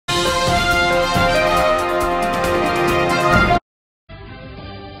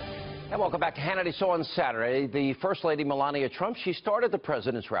Welcome back to Hannity. So on Saturday, the First Lady Melania Trump, she started the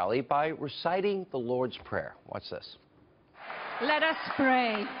president's rally by reciting the Lord's Prayer. Watch this. Let us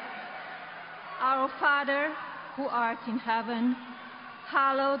pray. Our Father, who art in heaven,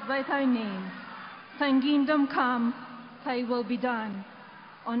 hallowed be thy name. Thy kingdom come, thy will be done,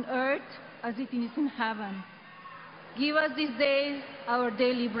 on earth as it is in heaven. Give us this day our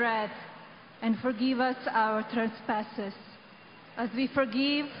daily bread, and forgive us our trespasses, as we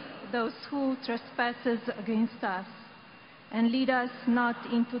forgive those who trespasses against us. And lead us not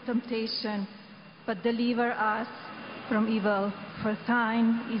into temptation, but deliver us from evil. For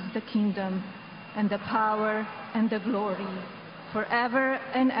thine is the kingdom, and the power, and the glory, forever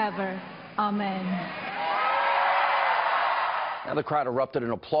and ever. Amen. Now the crowd erupted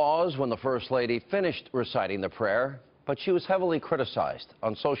in applause when the First Lady finished reciting the prayer, but she was heavily criticized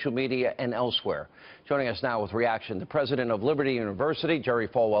on social media and elsewhere. Joining us now with reaction, the president of Liberty University, Jerry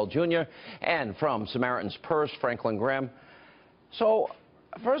Falwell Jr., and from Samaritan's Purse, Franklin Graham. So,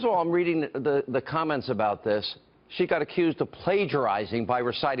 first of all, I'm reading the comments about this. She got accused of plagiarizing by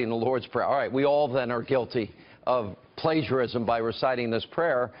reciting the Lord's Prayer. All right, we all then are guilty of plagiarism by reciting this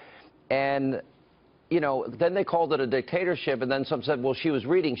prayer. And, you know, then they called it a dictatorship, and then some said, well, she was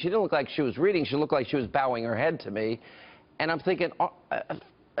reading. She didn't look like she was reading. She looked like she was bowing her head to me. And I'm thinking,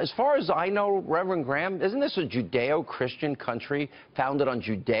 as far as I know, Reverend Graham, isn't this a Judeo-Christian country founded on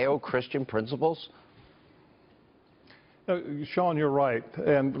Judeo-Christian principles? Sean, you're right.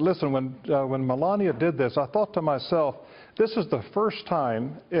 And listen, when Melania did this, I thought to myself, this is the first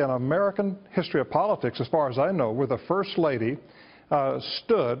time in American history of politics, as far as I know, where the First Lady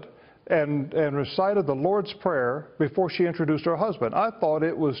stood and recited the Lord's Prayer before she introduced her husband. I thought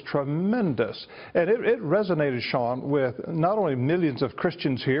it was tremendous. And it resonated, Sean, with not only millions of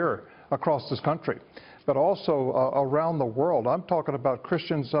Christians here across this country, but also around the world. I'm talking about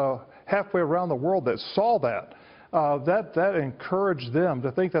Christians halfway around the world that saw that. That encouraged them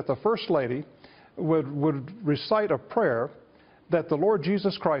to think that the First Lady would recite a prayer that the Lord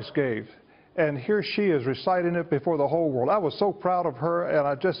Jesus Christ gave. And here she is reciting it before the whole world. I was so proud of her, and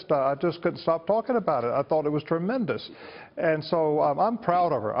I just couldn't stop talking about it. I thought it was tremendous. And so I'm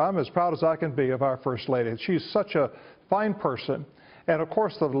proud of her. I'm as proud as I can be of our First Lady. She's such a fine person. And, of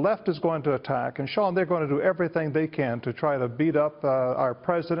course, the left is going to attack. And, Sean, they're going to do everything they can to try to beat up our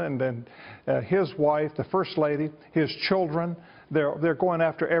president and his wife, the First Lady, his children. They're going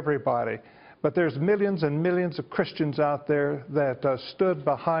after everybody. But there's millions and millions of Christians out there that stood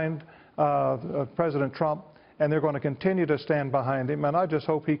behind President Trump, and they're going to continue to stand behind him. And I just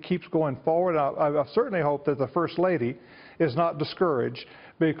hope he keeps going forward. I certainly hope that the First Lady is not discouraged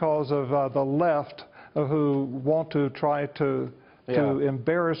because of the left who want to try to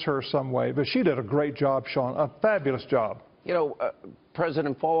embarrass her some way. But she did a great job, Sean, a fabulous job. You know,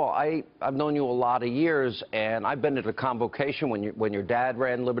 President Falwell, I've known you a lot of years, and I've been at a convocation when your dad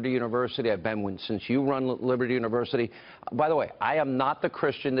ran Liberty University. I've been since you run Liberty University. By the way, I am not the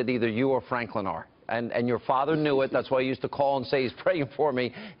Christian that either you or Franklin are. And your father knew it. That's why he used to call and say he's praying for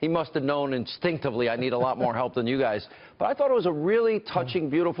me. He must have known instinctively I need a lot more help than you guys. But I thought it was a really touching,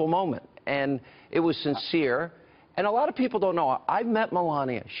 beautiful moment. And it was sincere. And a lot of people don't know. I've met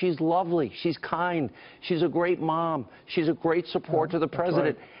Melania. She's lovely. She's kind. She's a great mom. She's a great support to the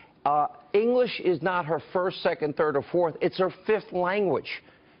president. Right. English is not her first, second, third, or fourth. It's her fifth language.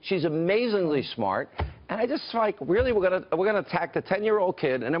 She's amazingly smart. And I just like, really, we're gonna attack the 10-year-old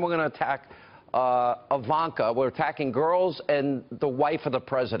kid, and then we're gonna attack Ivanka. We're attacking girls and the wife of the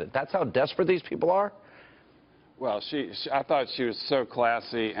president. That's how desperate these people are. Well, I thought she was so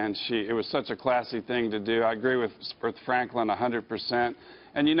classy, and it was such a classy thing to do. I agree with Franklin 100%.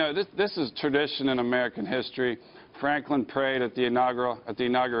 And you know, this is tradition in American history. Franklin prayed at the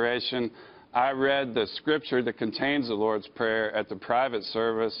inauguration. I read the scripture that contains the Lord's Prayer at the private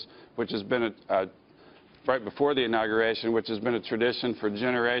service, which has been right before the inauguration, which has been a tradition for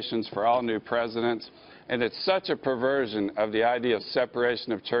generations for all new presidents. And it's such a perversion of the idea of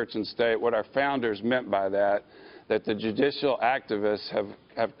separation of church and state, what our founders meant by that the judicial activists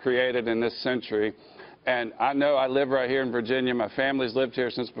have created in this century. And I know I live right here in Virginia. My family's lived here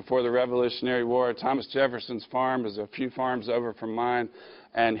since before the Revolutionary War. Thomas Jefferson's farm is a few farms over from mine.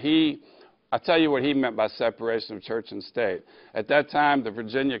 And I tell you what he meant by separation of church and state. At that time, the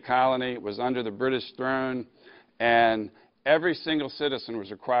Virginia colony was under the British throne, and every single citizen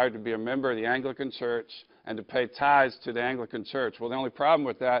was required to be a member of the Anglican Church and to pay tithes to the Anglican Church. Well, the only problem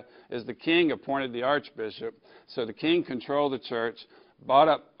with that is the king appointed the archbishop, so the king controlled the church, bought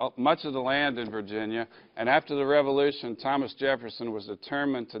up much of the land in Virginia, and after the Revolution, Thomas Jefferson was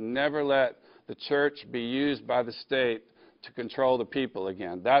determined to never let the church be used by the state to control the people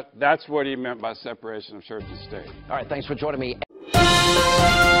again. That's what he meant by separation of church and state. All right, thanks for joining me.